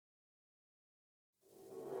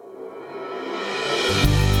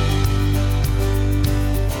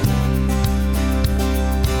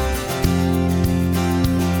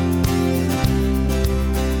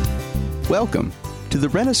Welcome to the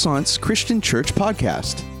Renaissance Christian Church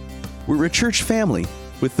podcast. We're a church family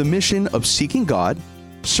with the mission of seeking God,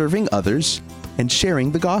 serving others, and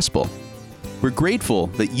sharing the gospel. We're grateful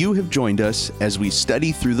that you have joined us as we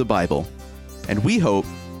study through the Bible, and we hope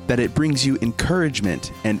that it brings you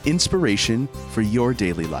encouragement and inspiration for your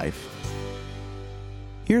daily life.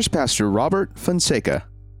 Here's Pastor Robert Fonseca.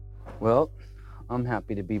 Well, I'm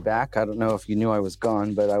happy to be back. I don't know if you knew I was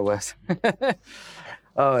gone, but I was.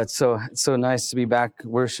 Oh, it's so nice to be back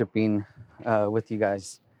worshiping with you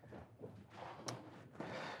guys.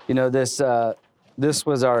 You know, this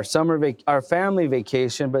was our our family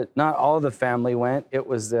vacation, but not all the family went. It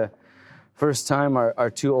was the first time our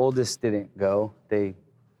two oldest didn't go. They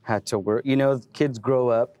had to work. You know, kids grow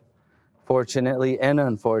up, fortunately and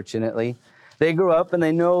unfortunately. They grow up and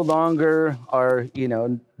they no longer are,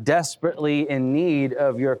 desperately in need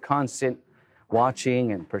of your constant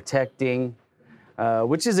watching and protecting,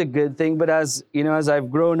 which is a good thing. But as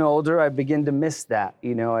I've grown older, I begin to miss that.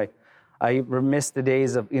 I miss the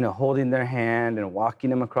days of, holding their hand and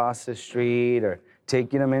walking them across the street or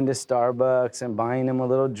taking them into Starbucks and buying them a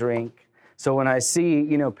little drink. So when I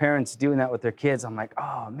see, parents doing that with their kids, I'm like,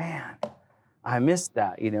 oh man, I miss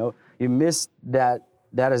that. You miss that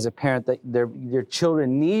as a parent, that your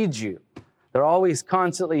children need you. They're always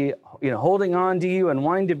constantly, holding on to you and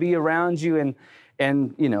wanting to be around you.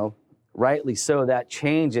 And rightly so, that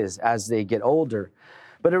changes as they get older.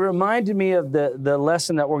 But it reminded me of the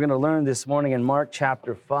lesson that we're going to learn this morning in Mark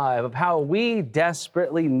chapter 5 of how we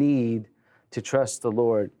desperately need to trust the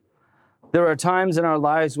Lord. There are times in our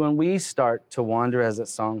lives when we start to wander, as that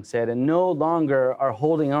song said, and no longer are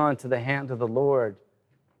holding on to the hand of the Lord.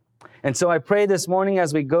 And so I pray this morning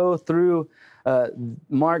as we go through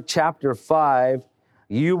Mark chapter 5,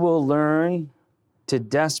 you will learn to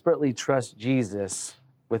desperately trust Jesus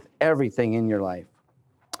with everything in your life.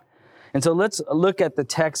 And so let's look at the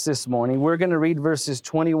text this morning. We're going to read verses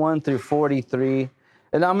 21 through 43.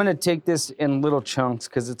 And I'm going to take this in little chunks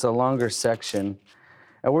because it's a longer section.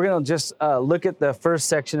 And we're going to just look at the first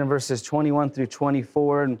section in verses 21 through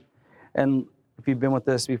 24. And if you've been with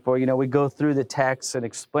us before, we go through the text and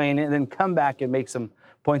explain it and then come back and make some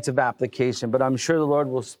points of application. But I'm sure the Lord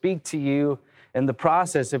will speak to you in the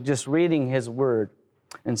process of just reading His Word.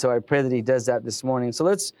 And so I pray that He does that this morning. So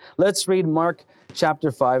let's read Mark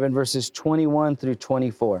chapter 5 and verses 21 through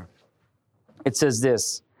 24. It says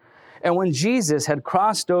this: "And when Jesus had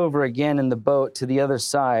crossed over again in the boat to the other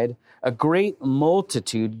side, a great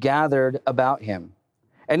multitude gathered about Him,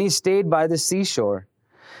 and He stayed by the seashore.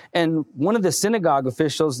 And one of the synagogue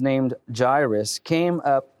officials named Jairus came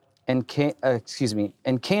up and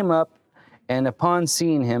upon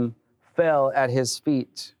seeing Him fell at His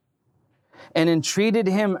feet and entreated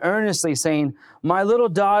Him earnestly, saying, 'My little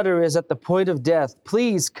daughter is at the point of death.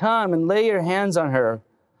 Please come and lay your hands on her,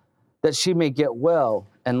 that she may get well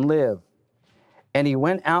and live.' And He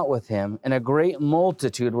went out with him, and a great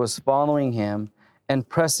multitude was following Him and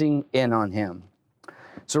pressing in on Him."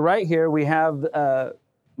 So right here we have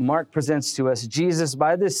Mark presents to us Jesus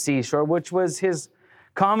by the seashore, which was His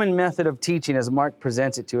common method of teaching as Mark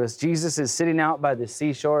presents it to us. Jesus is sitting out by the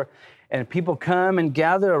seashore, and people come and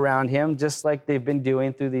gather around Him, just like they've been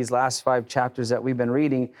doing through these last 5 chapters that we've been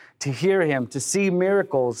reading, to hear Him, to see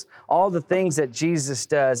miracles, all the things that Jesus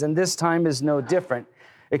does. And this time is no different,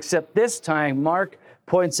 except this time Mark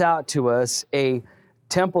points out to us a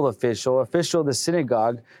temple official of the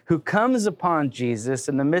synagogue, who comes upon Jesus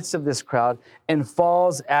in the midst of this crowd and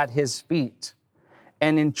falls at His feet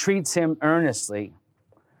and entreats Him earnestly.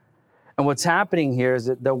 And what's happening here is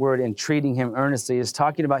that the word entreating Him earnestly is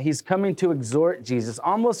talking about He's coming to exhort Jesus,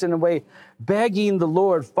 almost in a way begging the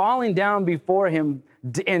Lord, falling down before Him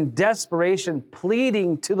in desperation,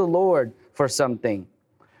 pleading to the Lord for something.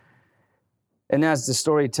 And as the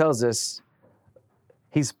story tells us,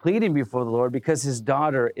 He's pleading before the Lord because His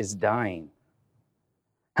daughter is dying.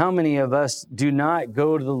 How many of us do not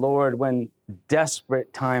go to the Lord when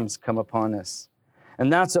desperate times come upon us?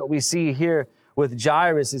 And that's what we see here with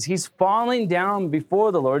Jairus, is he's falling down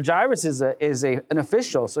before the Lord. Jairus is an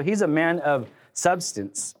official, so he's a man of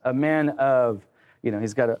substance, a man of,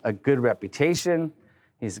 he's got a good reputation,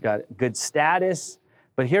 he's got good status,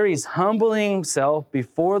 but here he's humbling himself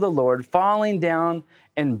before the Lord, falling down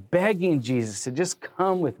and begging Jesus to just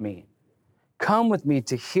come with me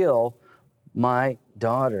to heal my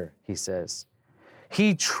daughter, he says.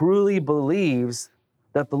 He truly believes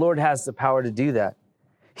that the Lord has the power to do that.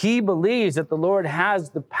 He believes that the Lord has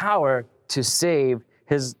the power to save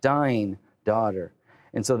his dying daughter.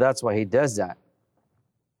 And so that's why he does that.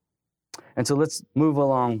 And so let's move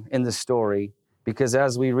along in the story, because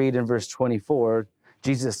as we read in verse 24,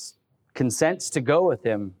 Jesus consents to go with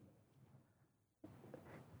him,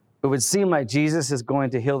 it would seem like Jesus is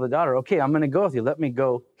going to heal the daughter. Okay, I'm going to go with you. Let me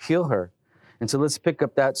go heal her. And so let's pick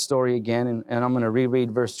up that story again, and I'm going to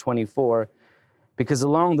reread verse 24, because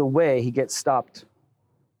along the way he gets stopped.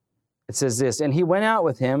 It says this, "And he went out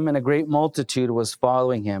with him, and a great multitude was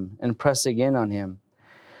following him and pressing in on him.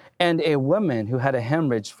 And a woman who had a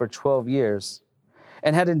hemorrhage for 12 years,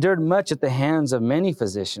 and had endured much at the hands of many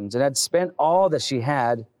physicians, and had spent all that she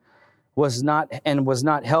had, was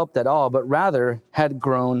not helped at all, but rather had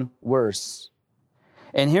grown worse.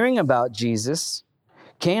 And hearing about Jesus,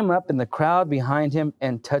 came up in the crowd behind him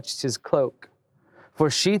and touched his cloak.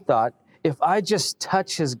 For she thought, if I just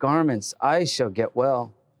touch his garments, I shall get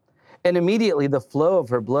well. And immediately the flow of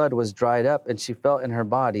her blood was dried up, and she felt in her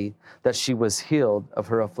body that she was healed of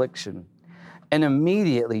her affliction. And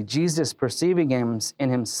immediately Jesus, perceiving in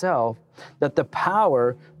himself that the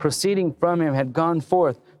power proceeding from him had gone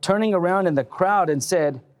forth, turning around in the crowd and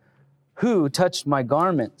said, 'Who touched my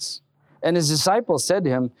garments?' And his disciples said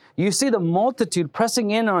to him, 'You see the multitude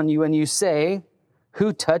pressing in on you, and you say,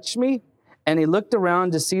 "Who touched me?" And he looked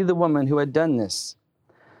around to see the woman who had done this.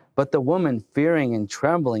 But the woman, fearing and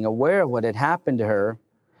trembling, aware of what had happened to her,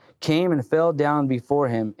 came and fell down before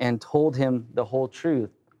him and told him the whole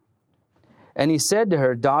truth. And he said to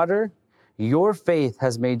her, "Daughter, your faith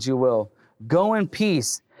has made you well. Go in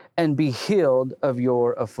peace and be healed of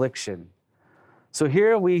your affliction." So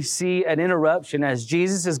here we see an interruption as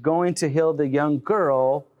Jesus is going to heal the young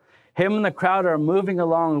girl. Him and the crowd are moving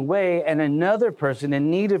along the way, and another person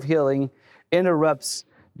in need of healing interrupts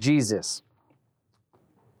Jesus.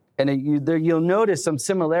 And you'll notice some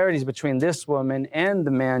similarities between this woman and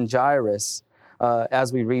the man Jairus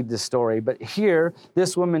as we read this story. But here,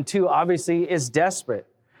 this woman too obviously is desperate.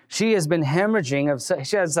 She has been hemorrhaging,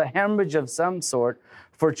 she has a hemorrhage of some sort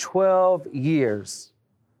for 12 years.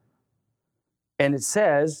 And it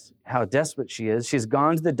says how desperate she is. She's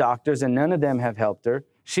gone to the doctors and none of them have helped her.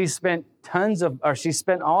 She spent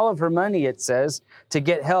all of her money, it says, to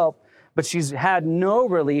get help, but she's had no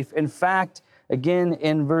relief. In fact, again,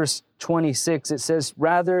 in verse 26, it says,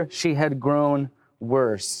 rather, she had grown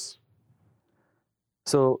worse.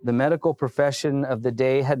 So the medical profession of the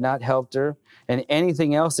day had not helped her, and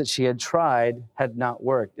anything else that she had tried had not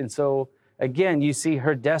worked. And so, again, you see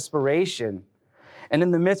her desperation. And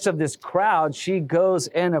in the midst of this crowd, she goes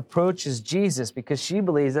and approaches Jesus because she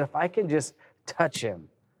believes that if I can just touch him,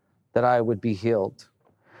 that I would be healed.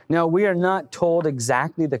 Now, we are not told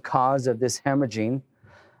exactly the cause of this hemorrhaging,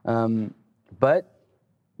 but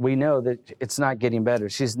we know that it's not getting better.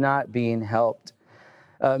 She's not being helped.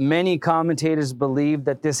 Many commentators believe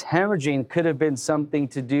that this hemorrhaging could have been something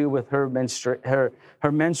to do with her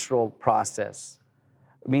menstrual process.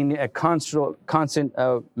 I mean, a constant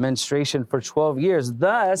menstruation for 12 years.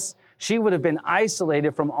 Thus, she would have been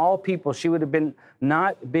isolated from all people. She would have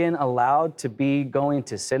not been allowed to be going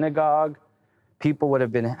to synagogue. People would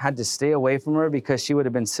have had to stay away from her because she would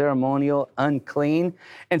have been ceremonial unclean.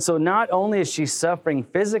 And so not only is she suffering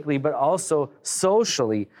physically, but also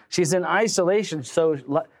socially. She's in isolation. So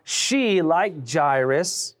she, like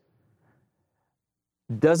Jairus,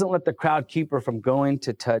 doesn't let the crowd keep her from going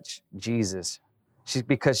to touch Jesus.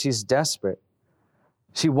 Because she's desperate.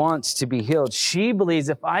 She wants to be healed. She believes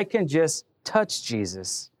if I can just touch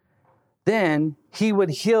Jesus, then he would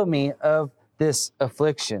heal me of this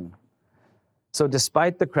affliction. So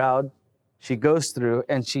despite the crowd, she goes through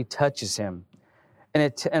and she touches him.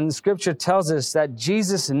 And the scripture tells us that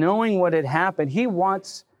Jesus, knowing what had happened, he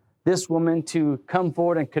wants this woman to come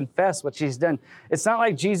forward and confess what she's done. It's not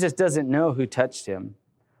like Jesus doesn't know who touched him,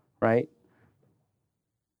 right?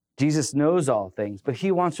 Jesus knows all things, but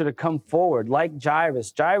he wants her to come forward like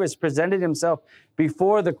Jairus. Jairus presented himself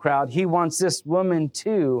before the crowd. He wants this woman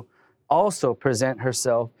to also present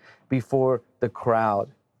herself before the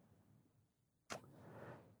crowd.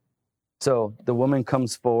 So the woman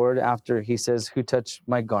comes forward after he says, "Who touched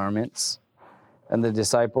my garments?" And the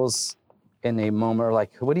disciples in a moment are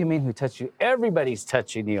like, "What do you mean who touched you? Everybody's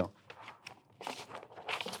touching you."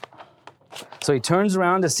 So he turns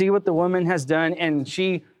around to see what the woman has done, and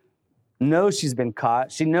she knows she's been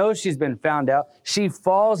caught. She knows she's been found out. She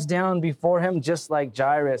falls down before him just like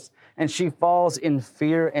Jairus, and she falls in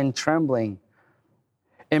fear and trembling.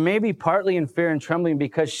 It may be partly in fear and trembling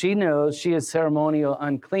because she knows she is ceremonial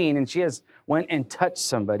unclean, and she has went and touched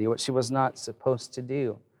somebody, what she was not supposed to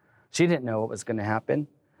do. She didn't know what was going to happen,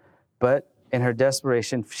 but in her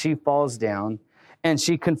desperation, she falls down, and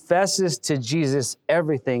she confesses to Jesus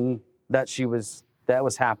everything that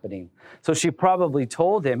was happening. So she probably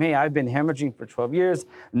told him, "Hey, I've been hemorrhaging for 12 years.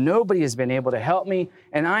 Nobody has been able to help me.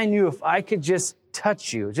 And I knew if I could just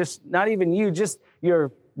touch you. Just not even you, just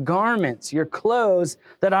your garments, your clothes,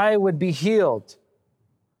 that I would be healed.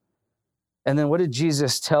 And then what did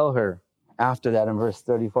Jesus tell her after that in verse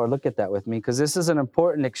 34? Look at that with me, because this is an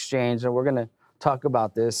important exchange, and we're going to talk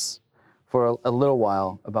about this for a little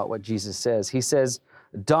while, about what Jesus says. He says,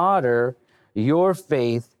 daughter, your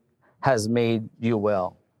faith has made you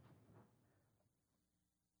well.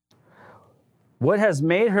 What has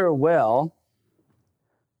made her well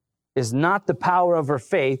is not the power of her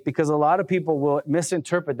faith, because a lot of people will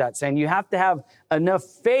misinterpret that, saying you have to have enough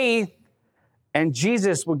faith and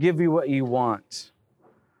Jesus will give you what you want.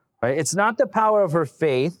 Right? It's not the power of her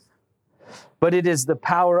faith, but it is the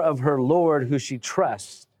power of her Lord who she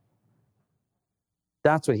trusts.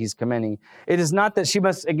 That's what he's commending. It is not that she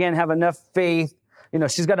must, again, have enough faith.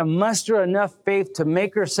 She's got to muster enough faith to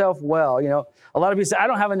make herself well. A lot of people say, I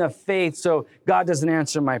don't have enough faith, so God doesn't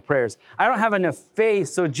answer my prayers. I don't have enough faith,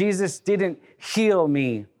 so Jesus didn't heal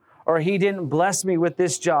me, or he didn't bless me with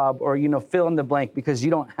this job, or, fill in the blank, because you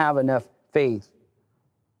don't have enough faith.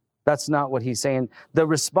 That's not what he's saying. The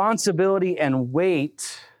responsibility and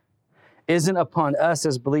weight isn't upon us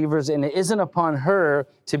as believers, and it isn't upon her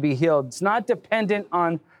to be healed. It's not dependent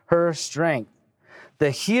on her strength.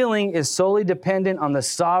 The healing is solely dependent on the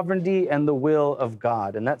sovereignty and the will of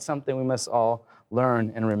God. And that's something we must all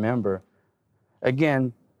learn and remember.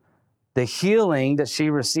 Again, the healing that she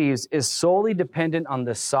receives is solely dependent on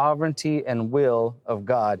the sovereignty and will of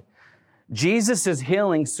God. Jesus'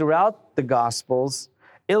 healings throughout the Gospels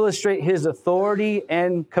illustrate his authority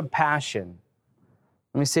and compassion.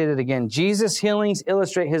 Let me say that again. Jesus' healings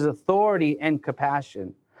illustrate his authority and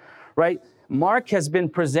compassion, right? Mark has been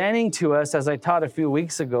presenting to us, as I taught a few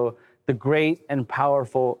weeks ago, the great and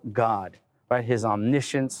powerful God, right? His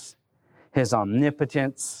omniscience, his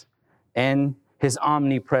omnipotence, and his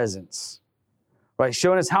omnipresence, right?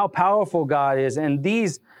 Showing us how powerful God is. And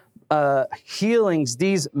these healings,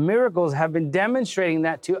 these miracles have been demonstrating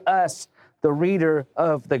that to us, the reader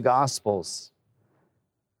of the Gospels.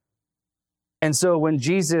 And so when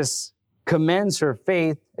Jesus commends her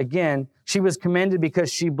faith, again, she was commended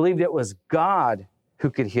because she believed it was God who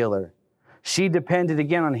could heal her. She depended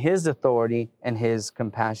again on his authority and his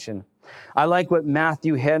compassion. I like what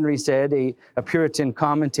Matthew Henry said, a Puritan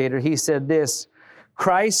commentator. He said this: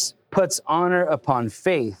 Christ puts honor upon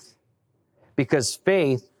faith because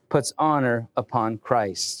faith puts honor upon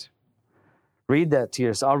Christ. Read that to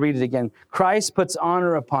yourself. I'll read it again. Christ puts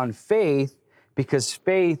honor upon faith because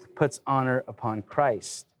faith puts honor upon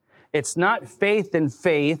Christ. It's not faith in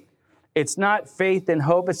faith. It's not faith in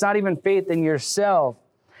hope. It's not even faith in yourself.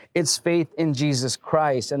 It's faith in Jesus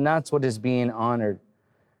Christ, and that's what is being honored.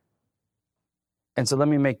 And so let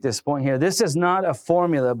me make this point here. This is not a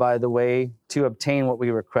formula, by the way, to obtain what we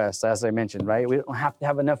request, as I mentioned, right? We don't have to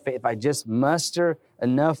have enough faith. If I just muster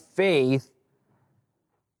enough faith,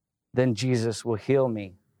 then Jesus will heal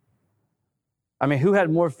me. I mean, who had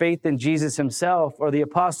more faith than Jesus himself or the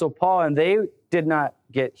Apostle Paul? And they did not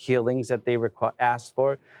get healings that they asked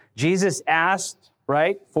for. Jesus asked,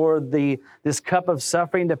 right, for this cup of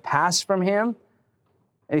suffering to pass from him.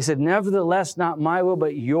 And he said, nevertheless, not my will,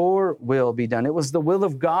 but your will be done. It was the will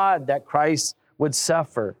of God that Christ would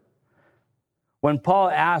suffer. When Paul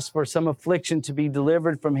asked for some affliction to be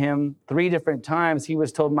delivered from him 3 different times, he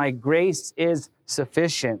was told, my grace is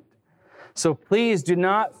sufficient. So please do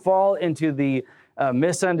not fall into the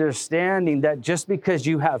misunderstanding that just because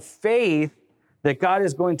you have faith, that God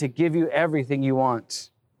is going to give you everything you want.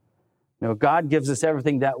 No, God gives us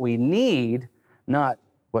everything that we need, not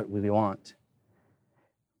what we want.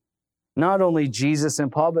 Not only Jesus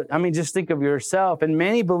and Paul, but just think of yourself. And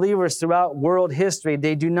many believers throughout world history,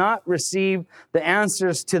 they do not receive the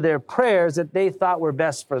answers to their prayers that they thought were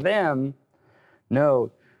best for them.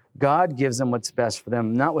 No, God gives them what's best for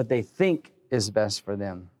them, not what they think is best for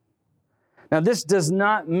them. Now, this does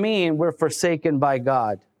not mean we're forsaken by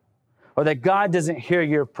God or that God doesn't hear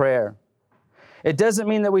your prayer. It doesn't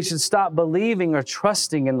mean that we should stop believing or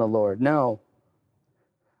trusting in the Lord. No.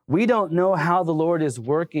 We don't know how the Lord is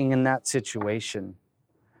working in that situation.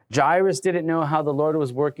 Jairus didn't know how the Lord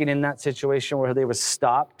was working in that situation where they were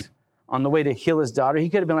stopped on the way to heal his daughter. He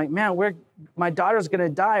could have been like, man, my daughter's going to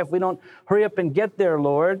die if we don't hurry up and get there,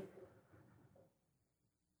 Lord.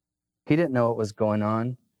 He didn't know what was going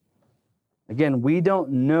on. Again, we don't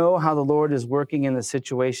know how the Lord is working in the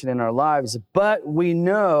situation in our lives, but we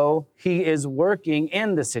know he is working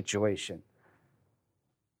in the situation.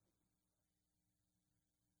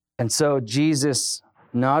 And so Jesus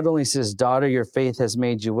not only says, daughter, your faith has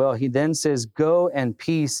made you well, he then says, go in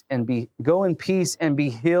peace and be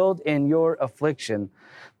healed in your affliction.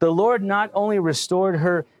 The Lord not only restored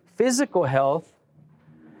her physical health,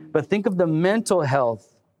 But think of the mental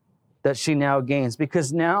health that she now gains,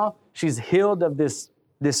 because now she's healed of this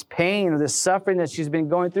pain or this suffering that she's been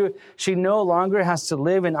going through. She no longer has to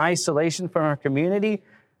live in isolation from her community,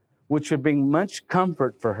 which would bring much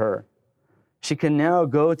comfort for her. She can now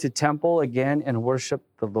go to temple again and worship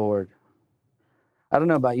the Lord. I don't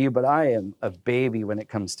know about you, but I am a baby when it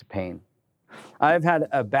comes to pain. I've had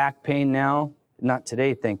a back pain now, not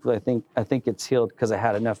today, thankfully. I think it's healed because I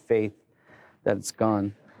had enough faith that it's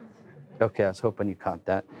gone. Okay, I was hoping you caught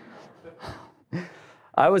that.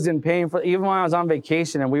 I was in pain even when I was on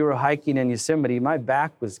vacation and we were hiking in Yosemite. My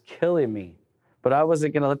back was killing me, but I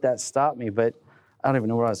wasn't going to let that stop me. But I don't even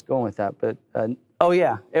know where I was going with that. But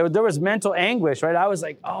there was mental anguish, right? I was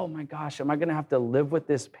like, oh my gosh, am I going to have to live with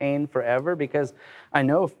this pain forever? Because I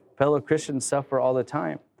know fellow Christians suffer all the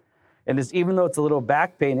time. And even though it's a little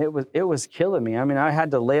back pain, it was killing me. I mean, I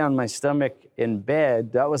had to lay on my stomach in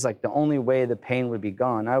bed. That was like the only way the pain would be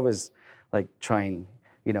gone. I was like trying,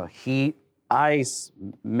 heat, ice,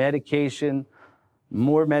 medication,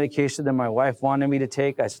 more medication than my wife wanted me to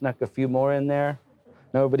take. I snuck a few more in there.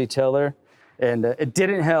 Nobody tell her. And it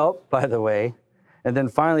didn't help, by the way. And then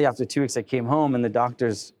finally, after 2 weeks, I came home and the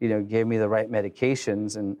doctors, gave me the right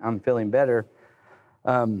medications and I'm feeling better.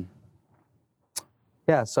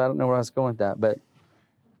 So I don't know where I was going with that, but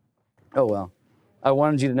oh well. I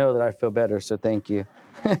wanted you to know that I feel better, so thank you.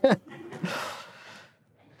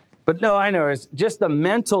 But no, I know, it's just the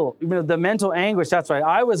mental anguish. That's right.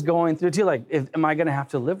 I was going through too, like, am I going to have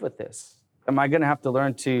to live with this? Am I going to have to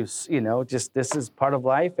learn to, just this is part of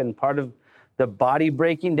life and part of the body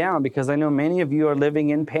breaking down? Because I know many of you are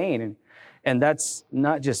living in pain. And that's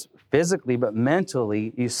not just physically, but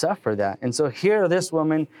mentally, you suffer that. And so here, this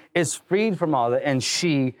woman is freed from all that, and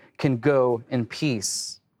she can go in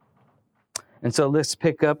peace. And so let's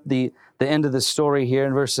pick up the end of the story here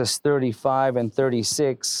in verses 35 and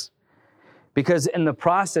 36. Because in the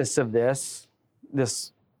process of the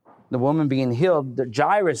woman being healed,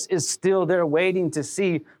 Jairus is still there waiting to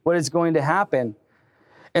see what is going to happen.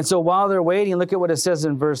 And so while they're waiting, look at what it says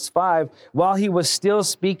in verse 5. While he was still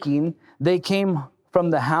speaking, they came from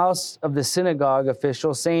the house of the synagogue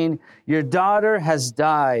official, saying, "Your daughter has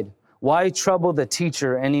died. Why trouble the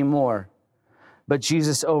teacher anymore?" But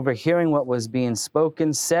Jesus, overhearing what was being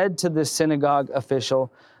spoken, said to the synagogue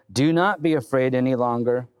official, "Do not be afraid any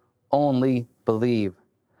longer, only believe."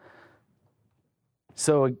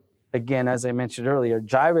 So again, as I mentioned earlier,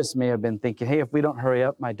 Jairus may have been thinking, hey, if we don't hurry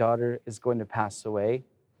up, my daughter is going to pass away.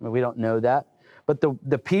 I mean, we don't know that. But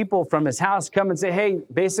the people from his house come and say, hey,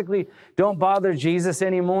 basically, don't bother Jesus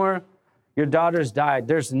anymore. Your daughter's died.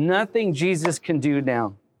 There's nothing Jesus can do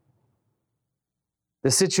now.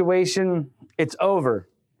 The situation, it's over.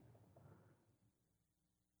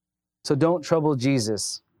 So don't trouble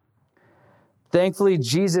Jesus. Thankfully,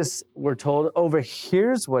 Jesus, we're told,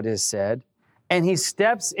 overhears what is said, and he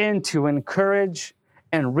steps in to encourage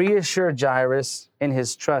and reassure Jairus in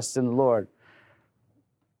his trust in the Lord.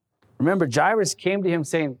 Remember, Jairus came to him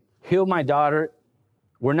saying, heal my daughter.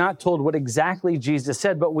 We're not told what exactly Jesus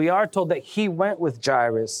said, but we are told that he went with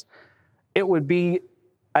Jairus. It would be,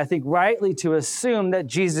 I think, rightly to assume that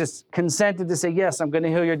Jesus consented to say, yes, I'm going to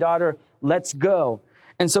heal your daughter. Let's go.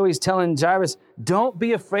 And so he's telling Jairus, don't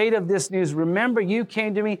be afraid of this news. Remember, you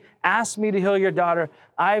came to me, asked me to heal your daughter.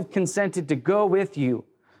 I've consented to go with you.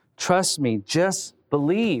 Trust me, just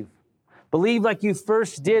believe. Believe like you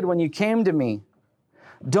first did when you came to me.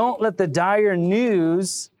 Don't let the dire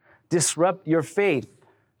news disrupt your faith.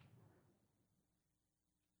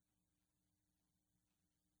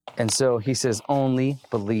 And so he says, only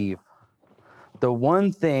believe. The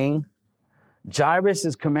one thing Jairus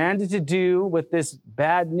is commanded to do with this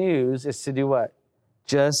bad news is to do what?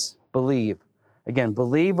 Just believe. Again,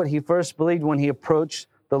 believe what he first believed when he approached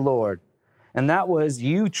the Lord. And that was,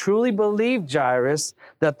 you truly believed, Jairus,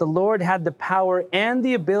 that the Lord had the power and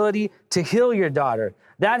the ability to heal your daughter.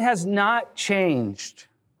 That has not changed.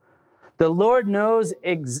 The Lord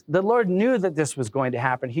knew that this was going to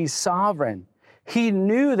happen. He's sovereign. He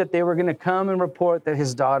knew that they were going to come and report that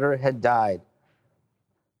his daughter had died.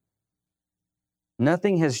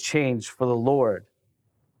 Nothing has changed for the Lord.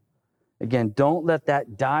 Again, don't let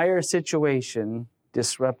that dire situation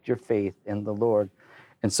disrupt your faith in the Lord.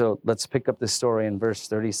 And so let's pick up the story in verse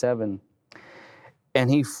 37.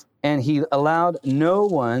 And he allowed no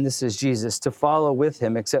one, this is Jesus, to follow with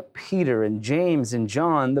him except Peter and James and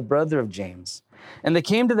John, the brother of James. And they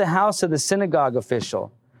came to the house of the synagogue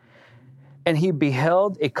official. And he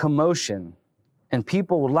beheld a commotion and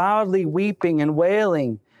people loudly weeping and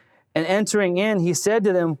wailing. And entering in, he said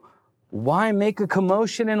to them, why make a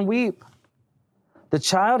commotion and weep? The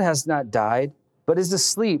child has not died, but is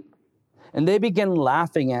asleep. And they began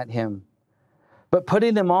laughing at him. But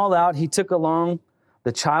putting them all out, he took along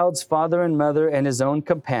the child's father and mother and his own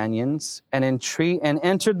companions and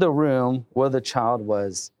entered the room where the child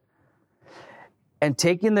was. And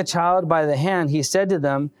taking the child by the hand, he said to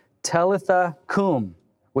them, Talitha cum,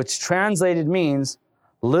 which translated means,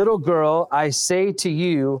 little girl, I say to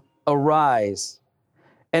you, arise.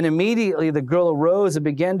 And immediately the girl arose and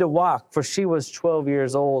began to walk, for she was 12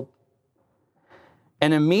 years old.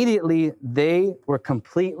 And immediately they were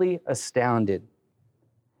completely astounded.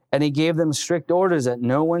 And he gave them strict orders that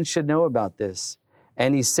no one should know about this.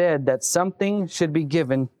 And he said that something should be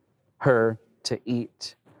given her to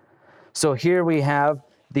eat. So here we have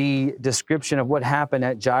the description of what happened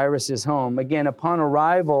at Jairus' home. Again, upon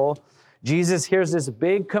arrival, Jesus hears this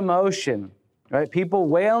big commotion, right? People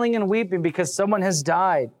wailing and weeping because someone has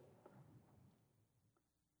died.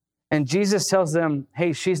 And Jesus tells them,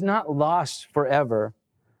 hey, she's not lost forever.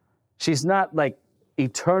 She's not like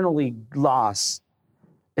eternally lost.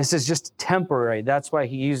 This is just temporary. That's why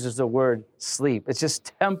he uses the word sleep. It's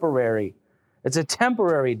just temporary. It's a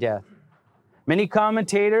temporary death. Many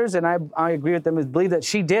commentators, and I agree with them, believe that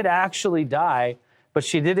she did actually die, but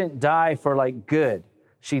she didn't die for like good.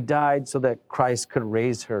 She died so that Christ could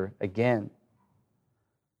raise her again.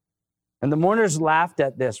 And the mourners laughed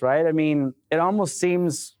at this, right? I mean, it almost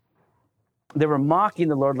seems they were mocking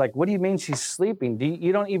the Lord, like, what do you mean she's sleeping?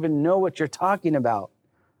 You don't even know what you're talking about.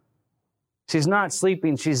 She's not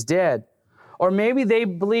sleeping, she's dead. Or maybe they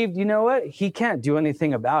believed, you know what? He can't do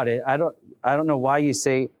anything about it. I don't know why you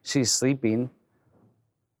say she's sleeping.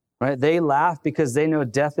 Right? They laugh because they know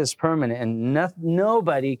death is permanent and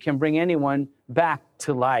nobody can bring anyone back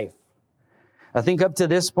to life. I think up to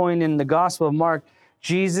this point in the Gospel of Mark,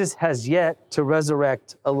 Jesus has yet to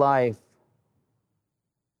resurrect a life.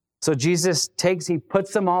 So Jesus he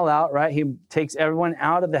puts them all out, right? He takes everyone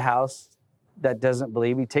out of the house that doesn't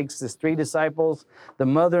believe. He takes his 3 disciples, the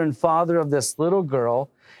mother and father of this little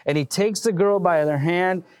girl, and he takes the girl by her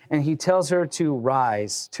hand and he tells her to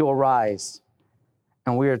arise.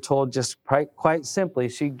 And we are told just quite simply,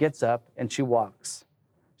 she gets up and she walks.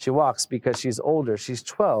 She walks because she's older. She's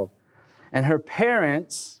 12. And her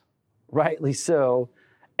parents, rightly so,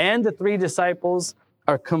 and the 3 disciples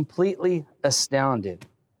are completely astounded.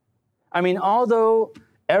 I mean, although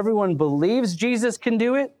everyone believes Jesus can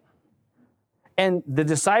do it, and the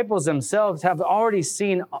disciples themselves have already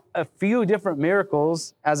seen a few different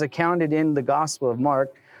miracles as accounted in the Gospel of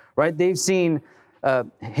Mark, right? They've seen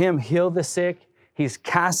him heal the sick. He's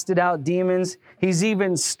casted out demons. He's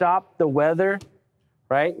even stopped the weather,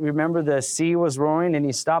 right? Remember the sea was roaring and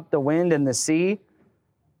he stopped the wind and the sea.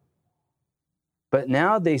 But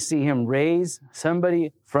now they see him raise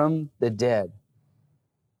somebody from the dead.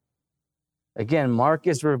 Again, Mark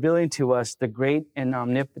is revealing to us the great and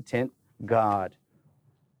omnipotent God.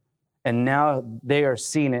 And now they are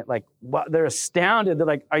seeing it like, they're astounded. They're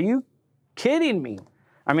like, are you kidding me?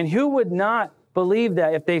 I mean, who would not believe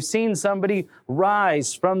that if they've seen somebody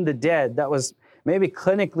rise from the dead that was maybe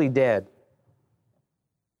clinically dead?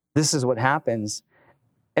 This is what happens.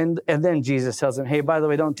 And then Jesus tells them, hey, by the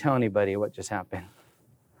way, don't tell anybody what just happened.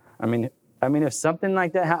 I mean, if something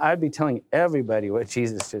like that happened, I'd be telling everybody what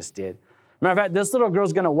Jesus just did. Matter of fact, this little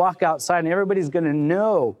girl's going to walk outside and everybody's going to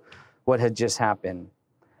know what had just happened.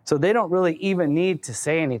 So they don't really even need to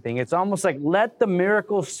say anything. It's almost like let the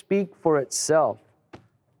miracle speak for itself.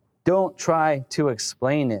 Don't try to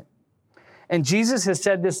explain it. And Jesus has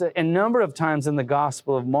said this a number of times in the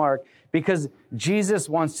Gospel of Mark because Jesus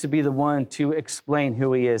wants to be the one to explain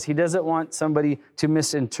who he is. He doesn't want somebody to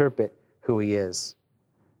misinterpret who he is.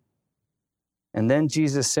 And then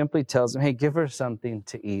Jesus simply tells them, hey, give her something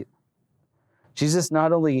to eat. Jesus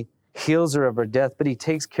not only heals her of her death, but he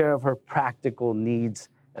takes care of her practical needs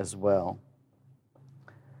as well.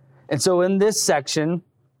 And so in this section,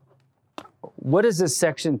 what does this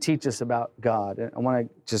section teach us about God? I want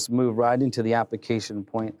to just move right into the application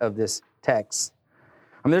point of this text.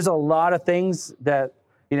 I mean, there's a lot of things that,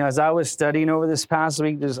 as I was studying over this past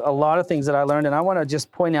week, there's a lot of things that I learned, and I want to just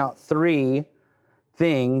point out 3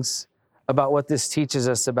 things about what this teaches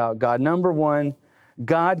us about God. Number 1,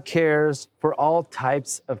 God cares for all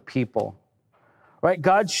types of people, right?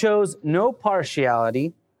 God shows no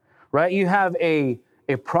partiality, right? You have a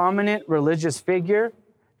prominent religious figure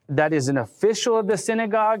that is an official of the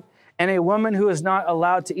synagogue and a woman who is not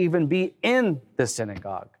allowed to even be in the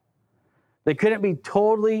synagogue. They couldn't be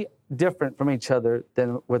totally different from each other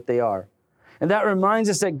than what they are. And that reminds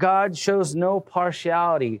us that God shows no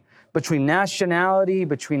partiality between nationality,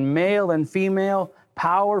 between male and female,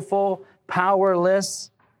 powerful,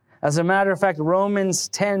 powerless. As a matter of fact, Romans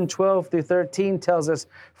 10, 12 through 13 tells us,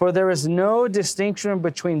 "For there is no distinction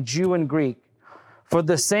between Jew and Greek, for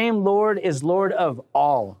the same Lord is Lord of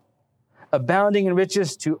all, abounding in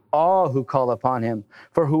riches to all who call upon him.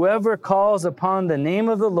 For whoever calls upon the name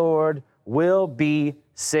of the Lord will be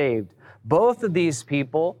saved." Both of these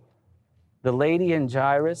people, the lady and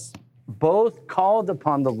Jairus, both called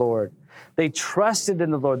upon the Lord. They trusted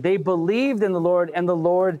in the Lord. They believed in the Lord, and the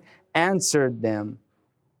Lord answered them.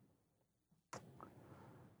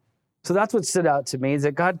 So that's what stood out to me, is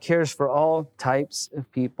that God cares for all types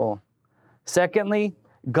of people. Secondly,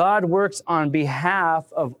 God works on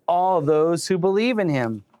behalf of all those who believe in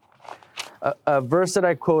him. A verse that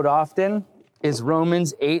I quote often is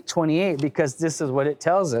Romans 8:28, because this is what it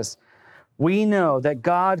tells us. We know that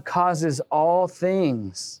God causes all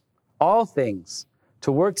things,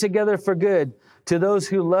 to work together for good to those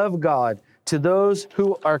who love God, to those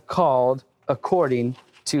who are called according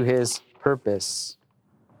to his purpose.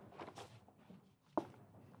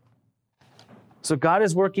 So God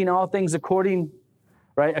is working all things according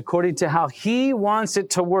to how he wants it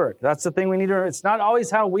to work. That's the thing we need to remember. It's not always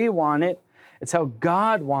how we want it. It's how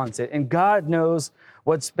God wants it. And God knows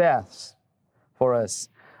what's best for us.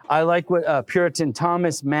 I like what Puritan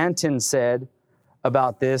Thomas Manton said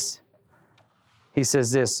about this. He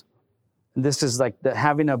says this is like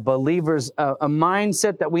having a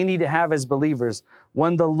mindset that we need to have as believers.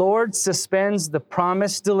 When the Lord suspends the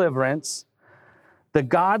promised deliverance, the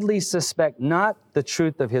godly suspect not the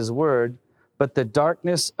truth of his word, but the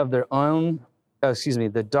darkness of their own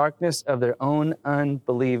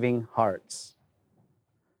unbelieving hearts.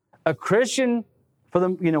 A Christian,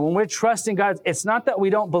 when we're trusting God, it's not that we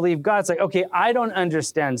don't believe God. It's like, okay, I don't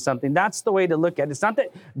understand something. That's the way to look at it. It's not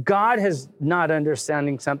that God is not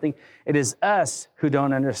understanding something. It is us who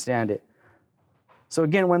don't understand it. So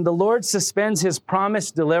again, when the Lord suspends his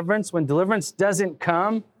promised deliverance, when deliverance doesn't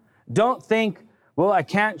come, don't think, well, I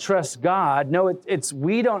can't trust God. No, it's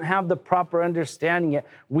we don't have the proper understanding yet.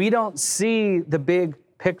 We don't see the big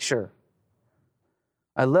picture.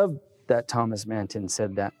 I love that Thomas Manton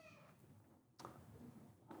said that.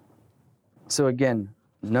 So again,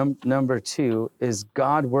 number 2 is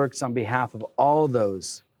God works on behalf of all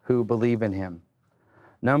those who believe in him.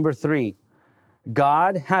 Number 3,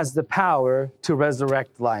 God has the power to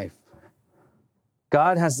resurrect life.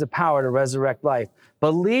 God has the power to resurrect life.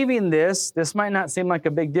 Believing this might not seem like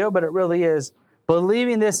a big deal, but it really is.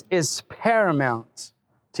 Believing this is paramount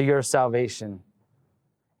to your salvation.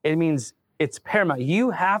 It means it's paramount. You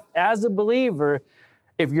have, as a believer,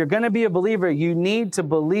 if you're going to be a believer, you need to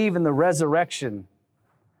believe in the resurrection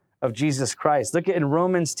of Jesus Christ. Look at in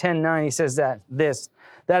Romans 10:9, he says that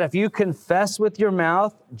if you confess with your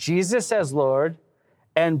mouth Jesus as Lord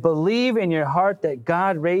and believe in your heart that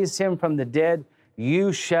God raised him from the dead,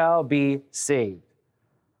 you shall be saved.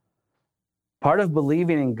 Part of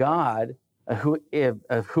believing in God, of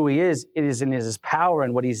who he is, it is in his power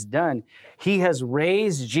and what he's done. He has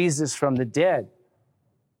raised Jesus from the dead.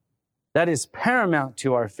 That is paramount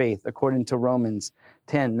to our faith, according to Romans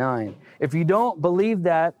 10:9. If you don't believe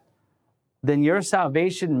that, then your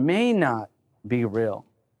salvation may not be real.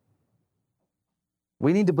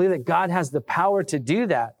 We need to believe that God has the power to do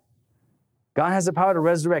that. God has the power to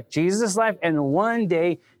resurrect Jesus' life, and one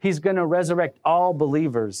day he's going to resurrect all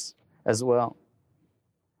believers as well.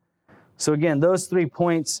 So again, those 3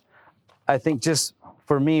 points, I think just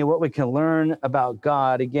for me, what we can learn about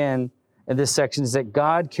God, again, in this section is that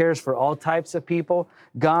God cares for all types of people.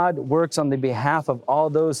 God works on the behalf of all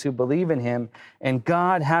those who believe in him, and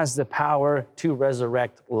God has the power to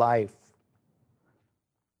resurrect life.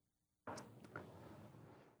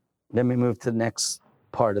 Let me move to the next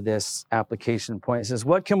part of this application point. It says,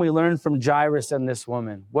 what can we learn from Jairus and this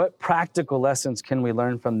woman? What practical lessons can we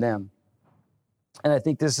learn from them? And I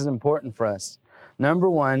think this is important for us. Number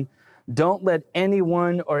 1, don't let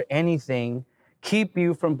anyone or anything keep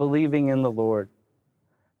you from believing in the Lord.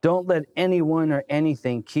 Don't let anyone or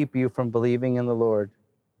anything keep you from believing in the Lord.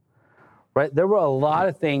 Right? There were a lot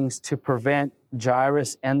of things to prevent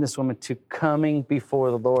Jairus and this woman to coming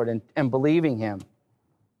before the Lord and believing him.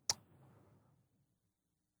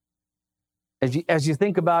 As you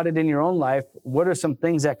think about it in your own life, what are some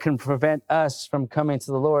things that can prevent us from coming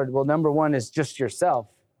to the Lord? Well, number 1 is just yourself.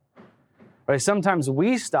 Right? Sometimes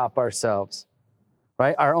we stop ourselves,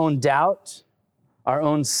 right? Our own doubt, our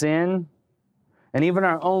own sin, and even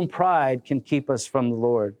our own pride can keep us from the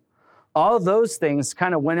Lord. All of those things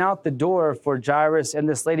kind of went out the door for Jairus and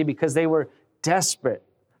this lady because they were desperate.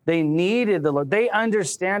 They needed the Lord. They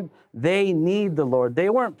understand they need the Lord.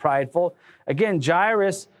 They weren't prideful. Again,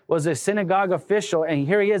 Jairus was a synagogue official, and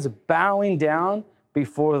here he is bowing down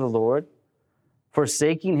before the Lord,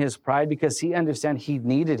 forsaking his pride because he understood he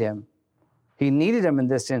needed him. He needed him in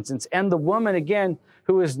this instance. And the woman, again,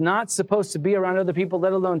 who is not supposed to be around other people,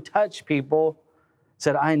 let alone touch people,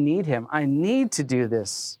 said, I need him. I need to do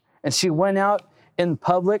this. And she went out in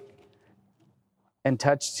public and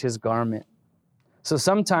touched his garment. So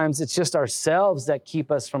sometimes it's just ourselves that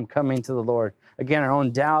keep us from coming to the Lord. Again, our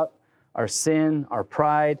own doubt, our sin, our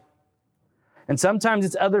pride. And sometimes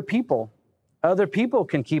it's other people. Other people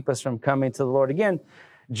can keep us from coming to the Lord. Again,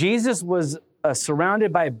 Jesus was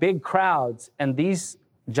surrounded by big crowds, and these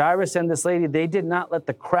Jairus and this lady, they did not let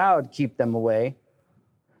the crowd keep them away.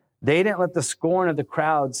 They didn't let the scorn of the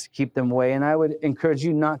crowds keep them away, and I would encourage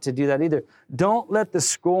you not to do that either. Don't let the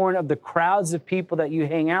scorn of the crowds of people that you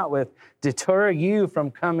hang out with deter you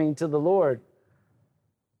from coming to the Lord.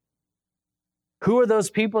 Who are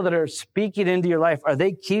those people that are speaking into your life? Are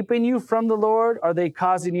they keeping you from the Lord? Are they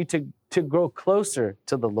causing you to grow closer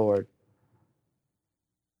to the Lord?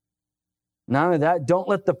 Not only that, don't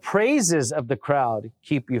let the praises of the crowd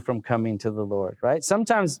keep you from coming to the Lord, right?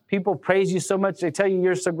 Sometimes people praise you so much, they tell you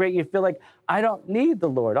you're so great, you feel like, I don't need the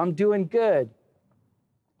Lord. I'm doing good.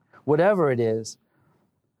 Whatever it is.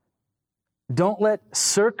 Don't let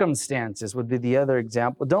circumstances, would be the other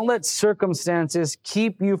example. Don't let circumstances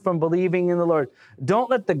keep you from believing in the Lord. Don't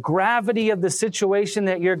let the gravity of the situation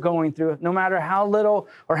that you're going through, no matter how little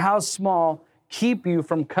or how small, keep you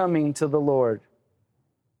from coming to the Lord.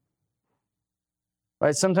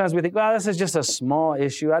 Right? Sometimes we think, well, this is just a small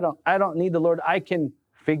issue. I don't need the Lord. I can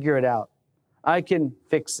figure it out. I can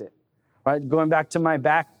fix it. Right? Going back to my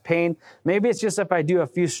back pain, maybe it's just if I do a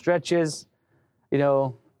few stretches,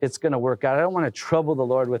 it's going to work out. I don't want to trouble the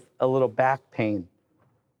Lord with a little back pain.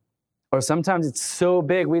 Or sometimes it's so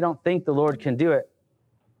big, we don't think the Lord can do it.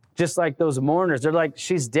 Just like those mourners, they're like,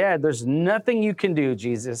 she's dead. There's nothing you can do,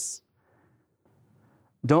 Jesus.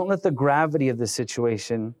 Don't let the gravity of the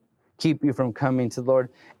situation keep you from coming to the Lord.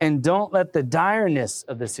 And don't let the direness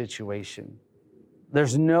of the situation.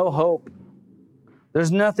 There's no hope.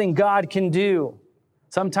 There's nothing God can do.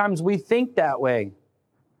 Sometimes we think that way,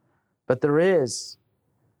 but there is.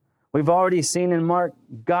 We've already seen in Mark,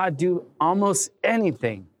 God do almost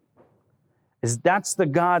anything. That's the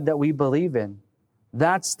God that we believe in.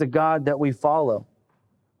 That's the God that we follow.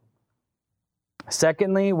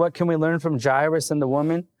 Secondly, what can we learn from Jairus and the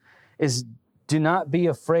woman is do not be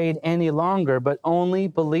afraid any longer, but only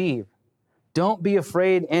believe. Don't be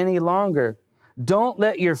afraid any longer. Don't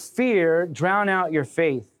let your fear drown out your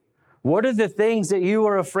faith. What are the things that you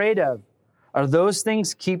are afraid of? Are those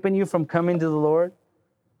things keeping you from coming to the Lord?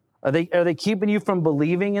 Are they keeping you from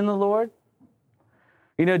believing in the Lord?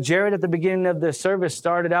 Jared at the beginning of the service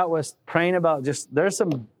started out with praying about there's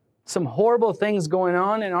some horrible things going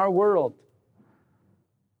on in our world.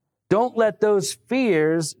 Don't let those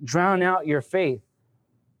fears drown out your faith.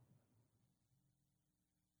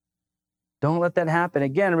 Don't let that happen.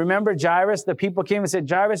 Again, remember Jairus, the people came and said,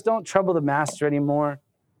 Jairus, don't trouble the master anymore.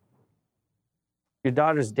 Your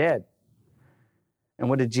daughter's dead. And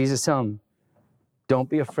what did Jesus tell him? Don't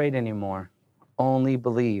be afraid anymore. Only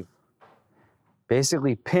believe.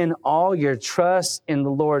 Basically, pin all your trust in the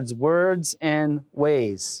Lord's words and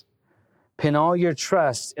ways. Pin all your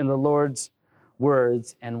trust in the Lord's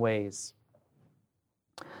words and ways.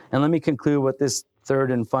 And let me conclude with this third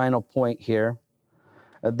and final point here.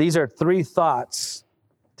 These are 3 thoughts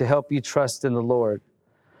to help you trust in the Lord.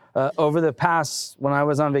 Over the past, when I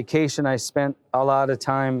was on vacation, I spent a lot of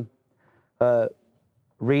time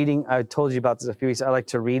reading. I told you about this a few weeks. I like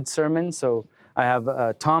to read sermons. So I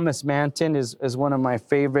have Thomas Manton is one of my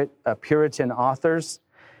favorite Puritan authors.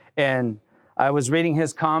 And I was reading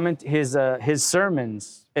his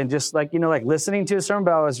sermons, and just like listening to a sermon,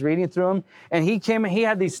 but I was reading through them. And he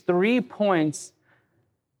had these 3 points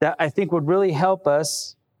that I think would really help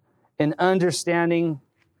us in understanding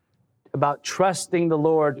about trusting the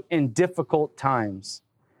Lord in difficult times.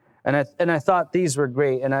 And I thought these were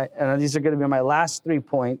great. And these are going to be my last 3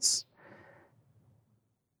 points.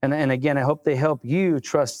 And again, I hope they help you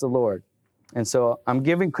trust the Lord. And so I'm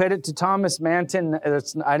giving credit to Thomas Manton.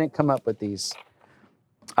 I didn't come up with these.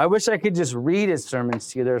 I wish I could just read his sermons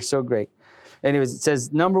to you. They're so great. Anyways, it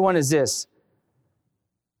says, number 1 is this.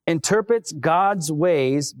 Interprets God's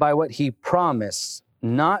ways by what he promised,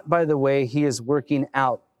 not by the way he is working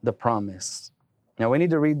out the promise. Now, we need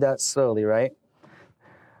to read that slowly, right?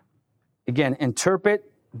 Again,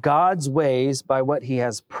 interpret God's ways by what he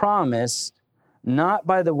has promised, not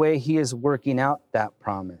by the way he is working out that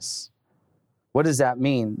promise. What does that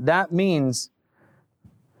mean? That means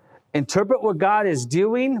interpret what God is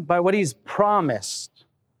doing by what he's promised.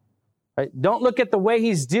 Right? Don't look at the way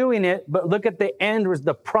he's doing it, but look at the end,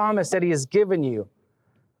 the promise that he has given you.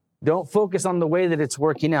 Don't focus on the way that it's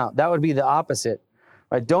working out. That would be the opposite.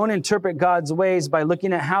 Right? Don't interpret God's ways by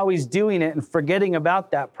looking at how he's doing it and forgetting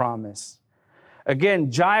about that promise.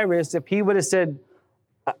 Again, Jairus, if he would have said,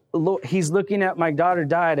 he's looking at my daughter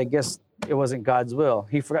died, I guess it wasn't God's will.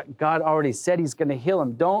 He forgot God already said he's going to heal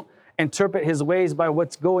him. Don't interpret his ways by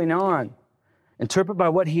what's going on. Interpret by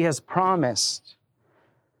what he has promised.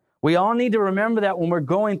 We all need to remember that when we're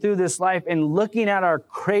going through this life and looking at our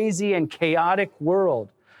crazy and chaotic world.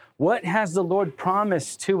 What has the Lord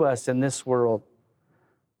promised to us in this world?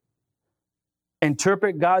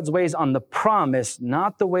 Interpret God's ways on the promise,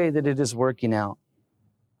 not the way that it is working out.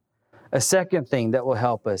 A second thing that will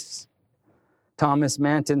help us. Thomas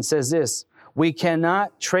Manton says this: we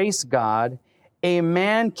cannot trace God. A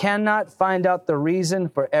man cannot find out the reason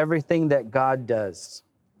for everything that God does.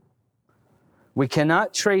 We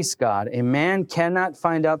cannot trace God. A man cannot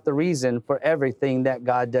find out the reason for everything that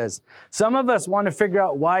God does. Some of us want to figure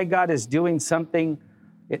out why God is doing something.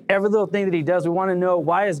 Every little thing that he does, we want to know,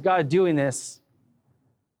 why is God doing this?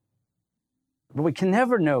 But we can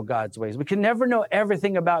never know God's ways. We can never know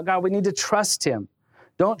everything about God. We need to trust him.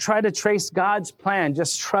 Don't try to trace God's plan.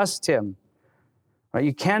 Just trust him. Right?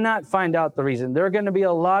 You cannot find out the reason. There are going to be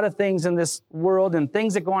a lot of things in this world and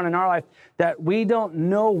things that go on in our life that we don't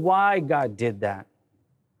know why God did that.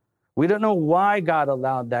 We don't know why God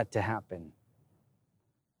allowed that to happen.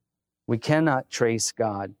 We cannot trace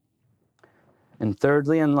God. And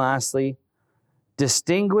thirdly and lastly,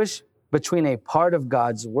 distinguish between a part of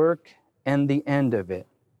God's work and the end of it.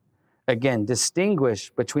 Again, distinguish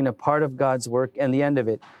between a part of God's work and the end of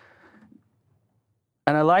it.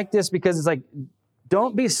 And I like this because it's like,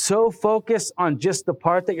 don't be so focused on just the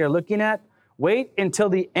part that you're looking at. Wait until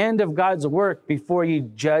the end of God's work before you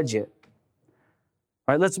judge it.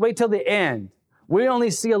 All right, let's wait till the end. We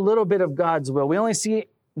only see a little bit of God's will. We only see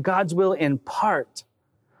God's will in part.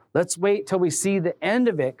 Let's wait till we see the end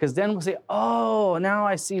of it, because then we'll say, oh, now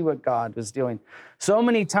I see what God was doing. So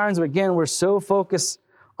many times, again, we're so focused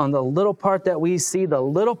on the little part that we see, the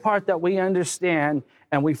little part that we understand,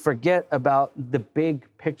 and we forget about the big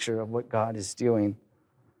picture of what God is doing.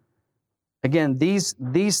 Again, these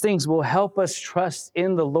things will help us trust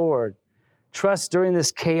in the Lord, trust during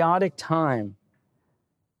this chaotic time.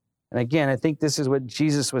 And again, I think this is what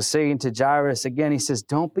Jesus was saying to Jairus. Again, he says,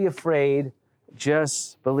 don't be afraid,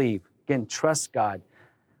 just believe. Again, trust God.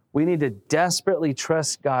 We need to desperately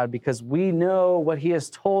trust God because we know what he has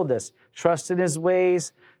told us. Trust in his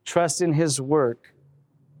ways, trust in his work,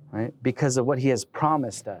 right? Because of what he has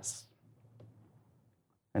promised us.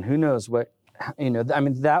 And who knows what,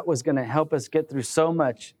 that was going to help us get through so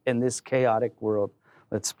much in this chaotic world.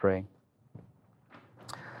 Let's pray.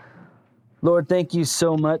 Lord, thank you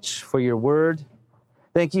so much for your word.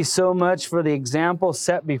 Thank you so much for the example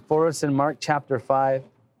set before us in Mark chapter 5.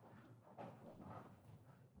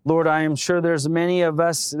 Lord, I am sure there's many of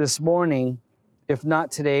us this morning, if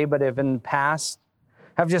not today, but if in the past,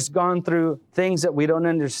 have just gone through things that we don't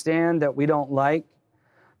understand, that we don't like,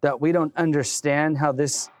 that we don't understand how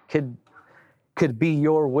this could be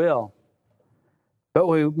your will.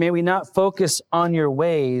 But may we not focus on your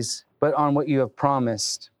ways, but on what you have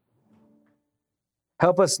promised.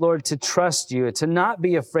 Help us, Lord, to trust you, to not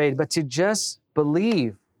be afraid, but to just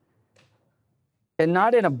believe. And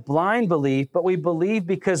not in a blind belief, but we believe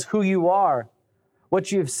because who you are,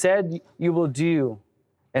 what you've said you will do,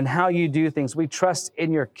 and how you do things. We trust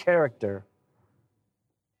in your character.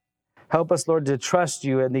 Help us, Lord, to trust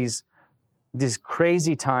you in these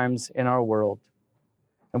crazy times in our world.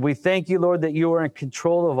 And we thank you, Lord, that you are in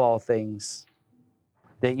control of all things,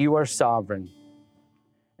 that you are sovereign.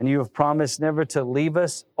 And you have promised never to leave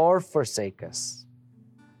us or forsake us,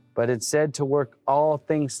 but instead to work all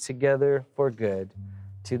things together for good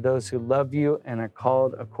to those who love you and are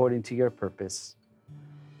called according to your purpose.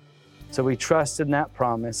 So we trust in that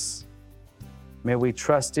promise. May we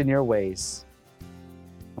trust in your ways.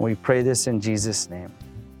 And we pray this in Jesus' name.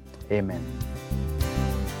 Amen.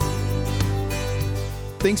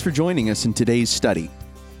 Thanks for joining us in today's study.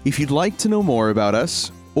 If you'd like to know more about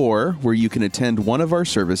us, or where you can attend one of our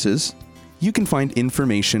services, you can find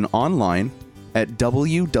information online at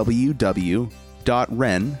www.ren.church.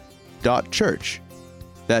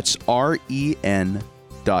 That's REN.church.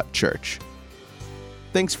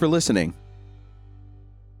 Thanks for listening.